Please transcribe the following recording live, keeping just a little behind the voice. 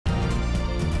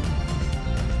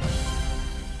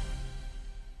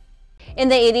In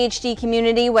the ADHD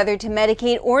community, whether to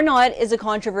medicate or not is a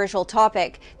controversial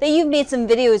topic that you've made some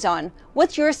videos on.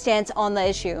 What's your stance on the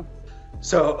issue?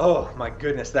 So, oh my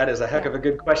goodness, that is a heck of a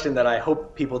good question that I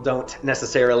hope people don't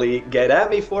necessarily get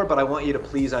at me for, but I want you to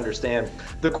please understand.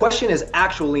 The question is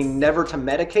actually never to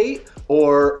medicate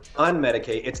or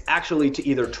unmedicate. It's actually to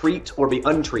either treat or be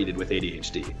untreated with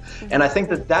ADHD. And I think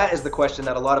that that is the question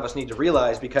that a lot of us need to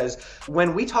realize, because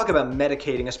when we talk about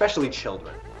medicating, especially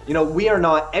children, we are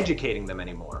not educating them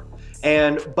anymore.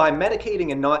 And by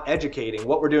medicating and not educating,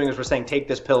 what we're doing is we're saying, take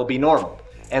this pill, be normal.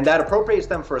 And that appropriates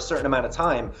them for a certain amount of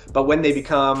time. But when they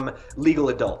become legal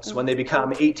adults, when they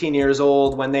become 18 years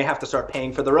old, when they have to start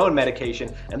paying for their own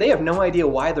medication, and they have no idea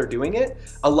why they're doing it,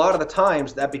 a lot of the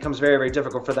times that becomes very, very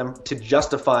difficult for them to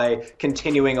justify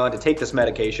continuing on to take this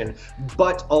medication.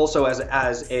 But also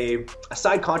as a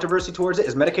side controversy towards it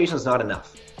is medication is not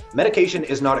enough. Medication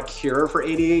is not a cure for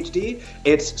ADHD.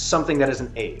 It's something that is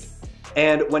an aid.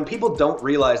 And when people don't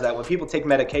realize that, when people take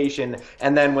medication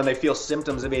and then when they feel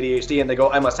symptoms of ADHD and they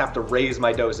go, I must have to raise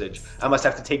my dosage, I must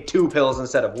have to take 2 pills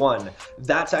instead of 1,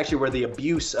 that's actually where the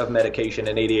abuse of medication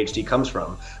and ADHD comes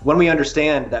from. When we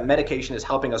understand that medication is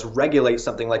helping us regulate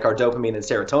something like our dopamine and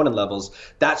serotonin levels,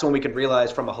 that's when we can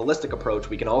realize from a holistic approach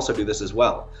we can also do this as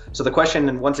well. So the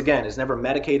question, once again, is never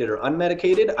medicated or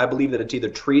unmedicated. I believe that it's either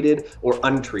treated or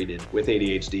untreated with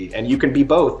ADHD, and you can be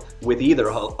both with either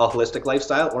a holistic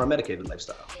lifestyle or a medicated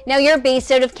lifestyle. Now, you're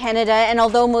based out of Canada, and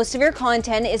although most of your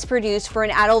content is produced for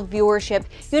an adult viewership,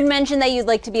 you had mentioned that you'd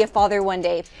like to be a father one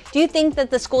day. Do you think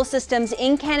that the school systems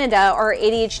in Canada are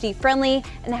ADHD friendly,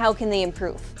 and how can they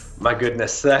improve? My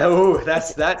goodness,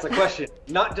 that's a question.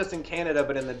 Not just in Canada,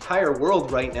 but in the entire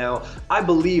world right now. I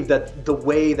believe that the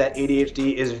way that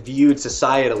ADHD is viewed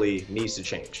societally needs to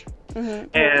change.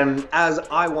 And as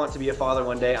I want to be a father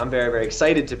one day, I'm very, very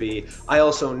excited to be. I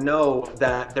also know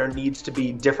that there needs to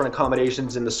be different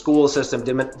accommodations in the school system,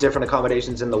 different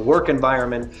accommodations in the work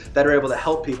environment that are able to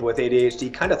help people with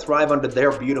ADHD kind of thrive under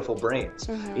their beautiful brains.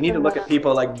 You need to look at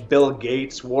people like Bill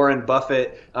Gates, Warren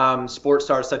Buffett, sports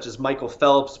stars such as Michael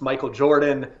Phelps, Michael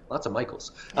Jordan, lots of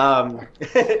Michaels.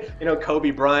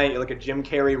 Kobe Bryant, you look at Jim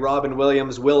Carrey, Robin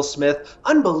Williams, Will Smith,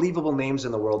 unbelievable names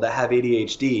in the world that have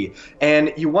ADHD.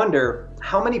 And you wonder,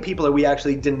 how many people are we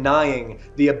actually denying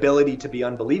the ability to be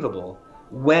unbelievable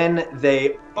when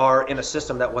they are in a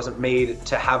system that wasn't made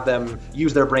to have them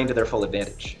use their brain to their full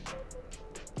advantage?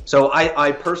 So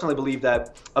I personally believe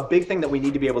that a big thing that we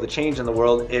need to be able to change in the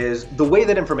world is the way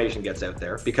that information gets out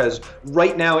there. Because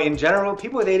right now, in general,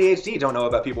 people with ADHD don't know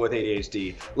about people with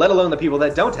ADHD, let alone the people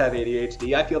that don't have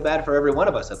ADHD. I feel bad for every one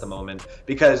of us at the moment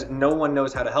because no one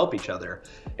knows how to help each other.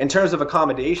 In terms of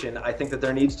accommodation, I think that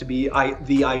there needs to be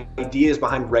the ideas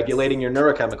behind regulating your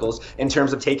neurochemicals in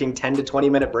terms of taking 10 to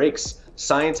 20-minute breaks.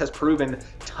 Science has proven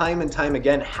time and time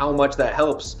again how much that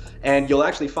helps. And you'll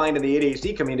actually find in the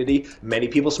ADHD community, many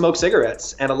people smoke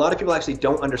cigarettes. And a lot of people actually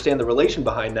don't understand the relation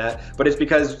behind that, but it's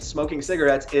because smoking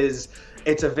cigarettes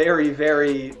it's a very,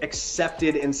 very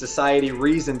accepted in society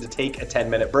reason to take a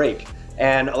 10-minute break.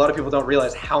 And a lot of people don't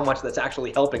realize how much that's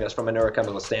actually helping us from a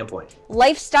neurochemical standpoint.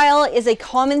 Lifestyle is a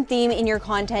common theme in your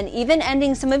content, even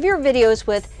ending some of your videos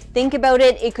with, think about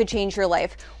it, it could change your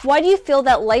life. Why do you feel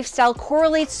that lifestyle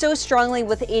correlates so strongly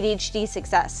with ADHD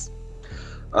success?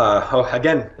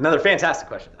 Again, another fantastic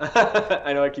question.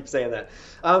 I know I keep saying that.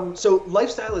 So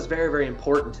lifestyle is very, very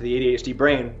important to the ADHD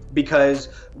brain because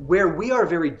where we are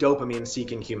very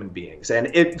dopamine-seeking human beings,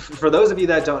 and for those of you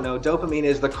that don't know, dopamine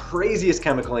is the craziest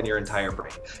chemical in your entire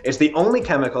brain. It's the only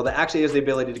chemical that actually has the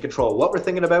ability to control what we're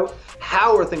thinking about,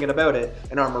 how we're thinking about it,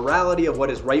 and our morality of what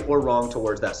is right or wrong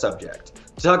towards that subject.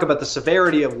 To talk about the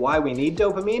severity of why we need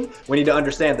dopamine, we need to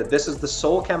understand that this is the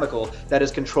sole chemical that is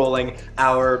controlling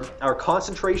our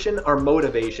concentration, our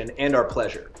motivation, and our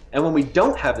pleasure. And when we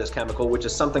don't have this chemical, which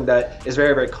is something that is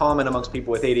very, very common amongst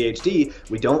people with ADHD,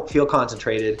 we don't feel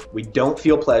concentrated, we don't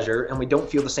feel pleasure, and we don't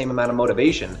feel the same amount of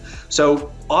motivation.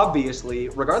 So obviously,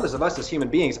 regardless of us as human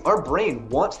beings, our brain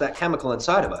wants that chemical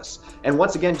inside of us. And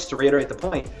once again, just to reiterate the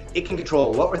point, it can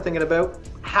control what we're thinking about,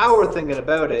 how we're thinking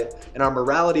about it, and our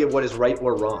morality of what is right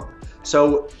or wrong.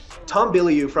 So Tom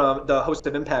Bilyeu, from the host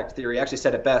of Impact Theory, actually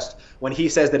said it best when he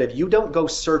says that if you don't go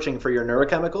searching for your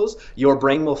neurochemicals, your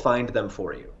brain will find them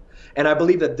for you. And I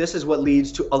believe that this is what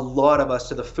leads to a lot of us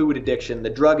to the food addiction, the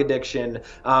drug addiction,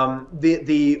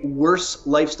 the worse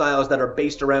lifestyles that are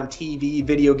based around TV,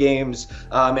 video games,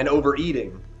 and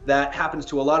overeating. That happens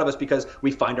to a lot of us because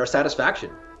we find our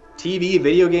satisfaction. TV,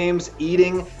 video games,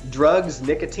 eating, drugs,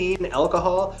 nicotine,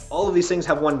 alcohol, all of these things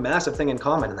have one massive thing in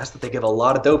common, and that's that they give a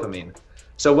lot of dopamine.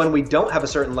 So when we don't have a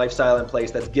certain lifestyle in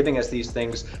place that's giving us these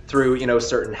things through,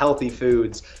 certain healthy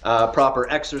foods, proper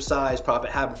exercise, proper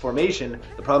habit formation,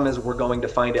 the problem is we're going to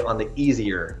find it on the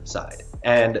easier side.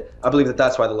 And I believe that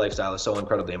that's why the lifestyle is so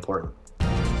incredibly important.